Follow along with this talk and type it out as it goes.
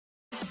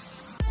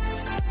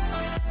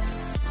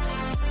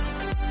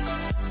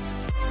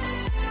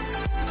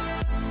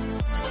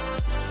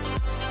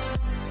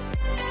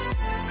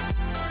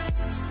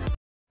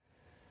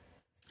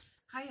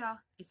y'all,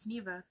 it's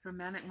Neva from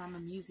Manic Mama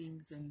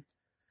Musings, and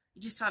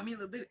you just taught me a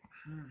little bit.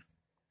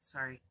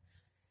 Sorry,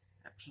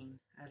 that pain.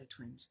 I had a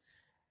twinge.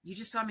 You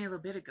just saw me a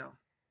little bit ago,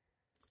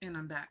 and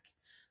I'm back.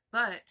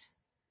 But,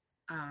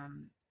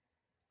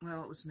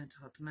 well, it was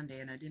Mental Health Monday,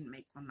 and I didn't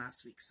make one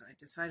last week, so I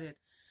decided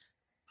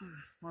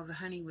while the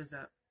honey was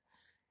up,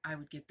 I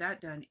would get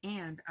that done,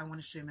 and I want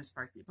to show you my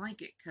sparkly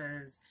blanket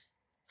because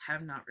I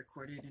have not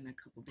recorded in a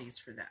couple days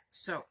for that.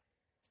 So,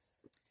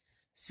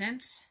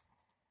 since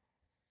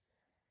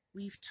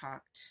we've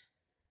talked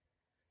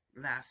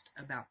last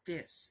about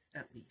this,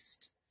 at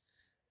least,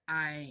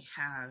 I've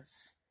had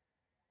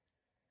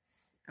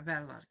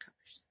a lot of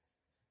colors,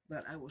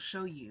 but I will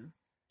show you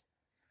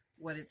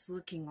what it's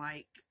looking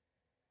like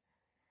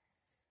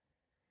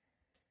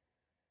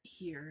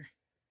here.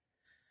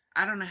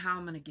 I don't know how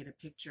I'm going to get a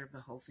picture of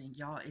the whole thing,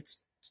 y'all. It's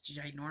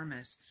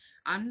ginormous.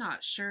 I'm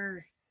not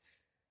sure.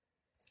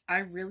 I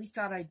really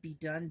thought I'd be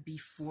done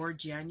before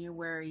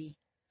January,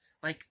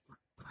 like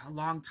a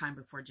long time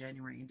before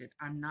January ended.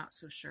 I'm not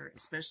so sure,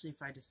 especially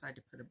if I decide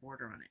to put a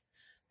border on it.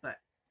 But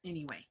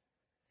anyway,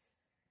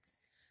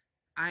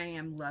 I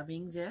am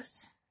loving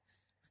this.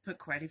 I've put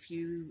quite a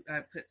few, I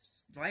put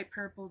light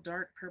purple,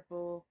 dark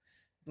purple,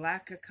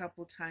 black a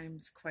couple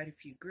times, quite a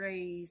few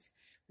grays,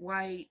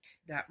 white,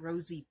 that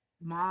rosy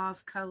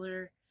mauve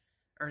color,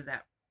 or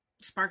that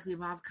sparkly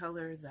mauve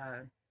color,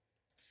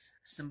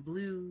 some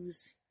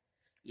blues.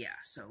 Yeah,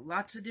 so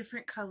lots of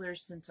different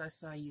colors since I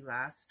saw you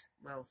last.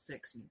 Well,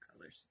 6 new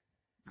colors.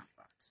 Not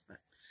lots, but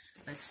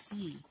let's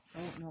see.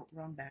 Oh, no,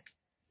 wrong bag.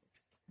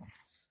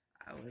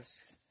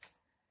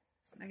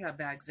 I got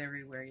bags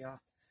everywhere, y'all.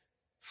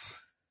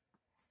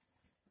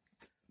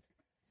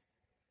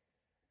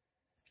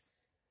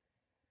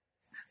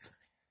 That's fine.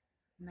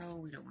 No,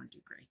 we don't want to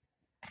do gray.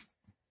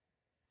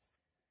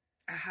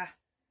 Aha,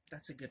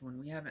 that's a good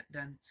one. We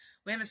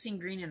haven't seen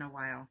green in a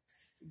while.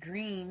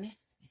 Green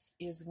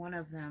is one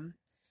of them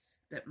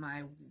that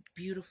my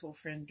beautiful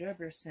friend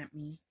Deborah sent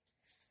me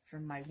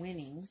from my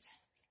winnings.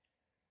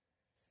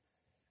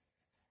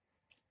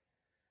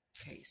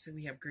 Okay, so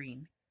we have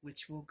green,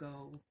 which will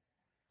go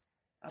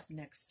up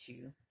next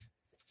to,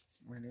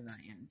 where did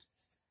I end?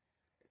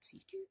 Let's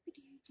see.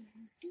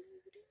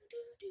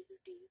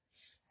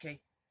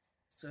 Okay,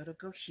 so it'll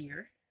go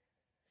here.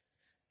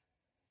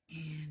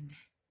 And,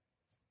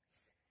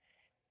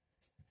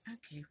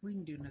 okay, we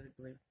can do another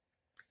blue.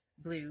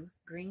 Blue,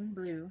 green,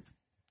 blue,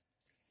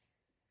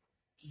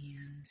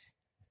 and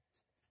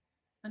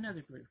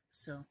another blue.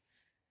 So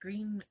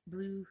green,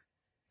 blue,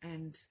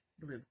 and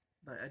blue,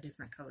 but a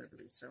different color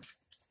blue. So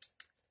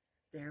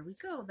there we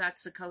go.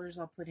 That's the colors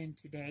I'll put in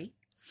today.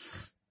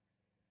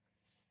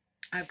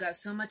 I've got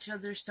so much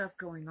other stuff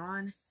going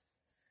on.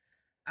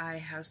 I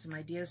have some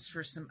ideas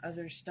for some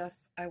other stuff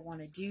I want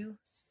to do.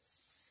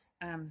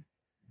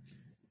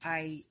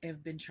 I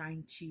have been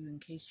trying to, in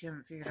case you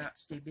haven't figured out,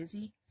 stay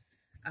busy.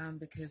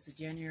 Because the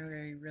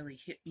January really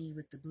hit me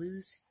with the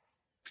blues.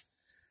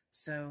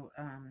 So,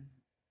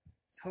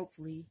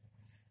 hopefully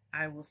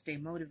I will stay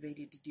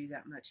motivated to do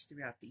that much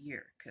throughout the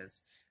year,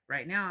 because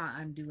right now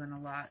I'm doing a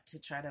lot to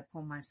try to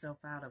pull myself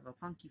out of a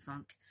funky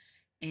funk,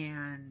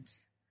 and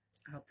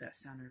I hope that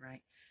sounded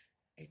right.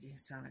 It didn't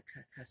sound like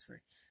a cuss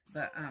word,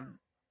 but,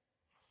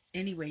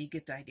 anyway, you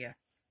get the idea.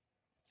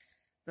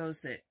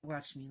 Those that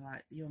watch me a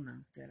lot, you'll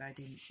know that I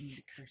didn't mean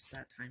to curse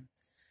that time.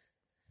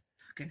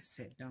 I'm going to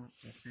say it, don't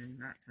just in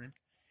that time.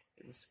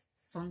 It was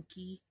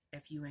funky,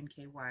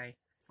 F-U-N-K-Y,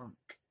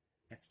 funk,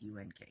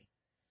 F-U-N-K.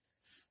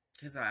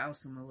 Because I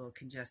also am a little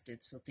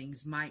congested, so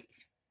things might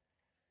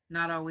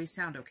not always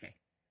sound okay.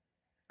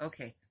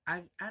 Okay,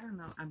 I don't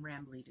know, I'm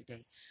rambly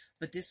today.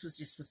 But this was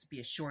just supposed to be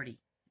a shorty.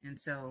 And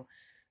so,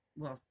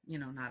 well, you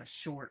know, not a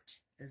short,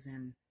 as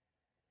in,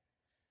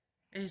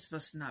 it is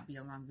supposed to not be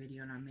a long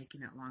video, and I'm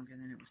making it longer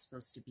than it was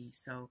supposed to be.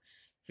 So,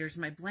 here's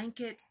my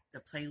blanket.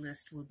 The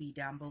playlist will be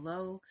down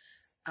below.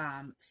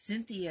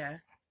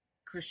 Cynthia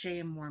Crochet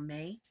and More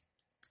May,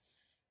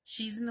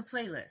 she's in the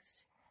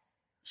playlist.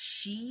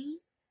 She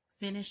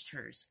finished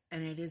hers,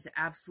 and it is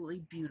absolutely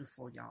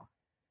beautiful, y'all.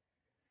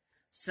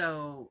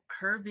 So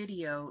her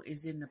video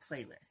is in the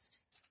playlist.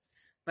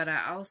 But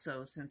I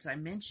also, since I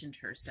mentioned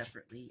her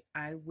separately,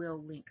 I will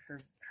link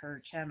her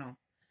channel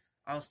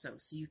also,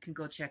 so you can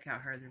go check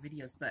out her other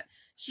videos. But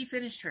she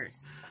finished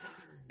hers.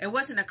 It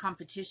wasn't a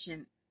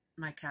competition.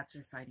 My cats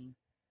are fighting.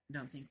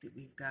 Don't think that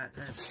we've got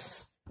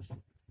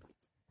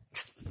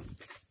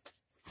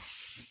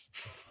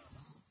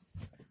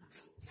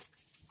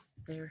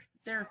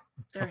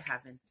they're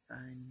having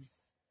fun.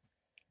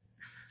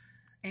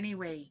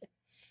 Anyway,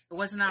 it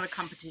was not a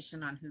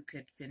competition on who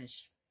could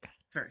finish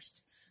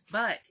first.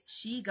 But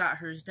she got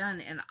hers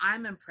done, and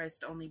I'm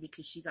impressed only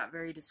because she got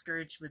very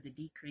discouraged with the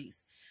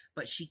decrease.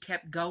 But she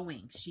kept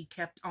going. She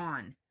kept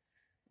on,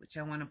 which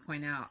I want to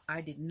point out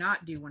I did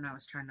not do when I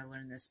was trying to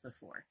learn this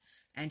before.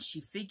 And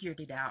she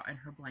figured it out, and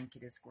her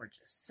blanket is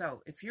gorgeous.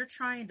 So if you're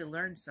trying to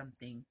learn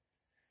something,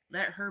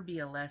 let her be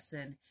a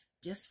lesson.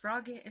 Just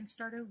frog it and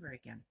start over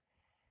again.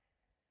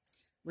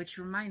 Which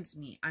reminds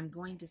me, I'm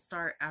going to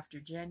start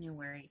after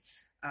January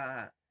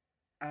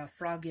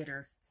frog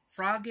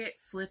it,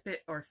 flip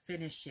it, or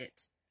finish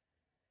it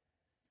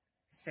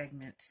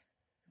segment.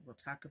 We'll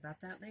talk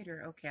about that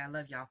later. Okay, I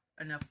love y'all.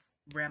 Enough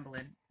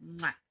rambling.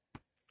 Mwah.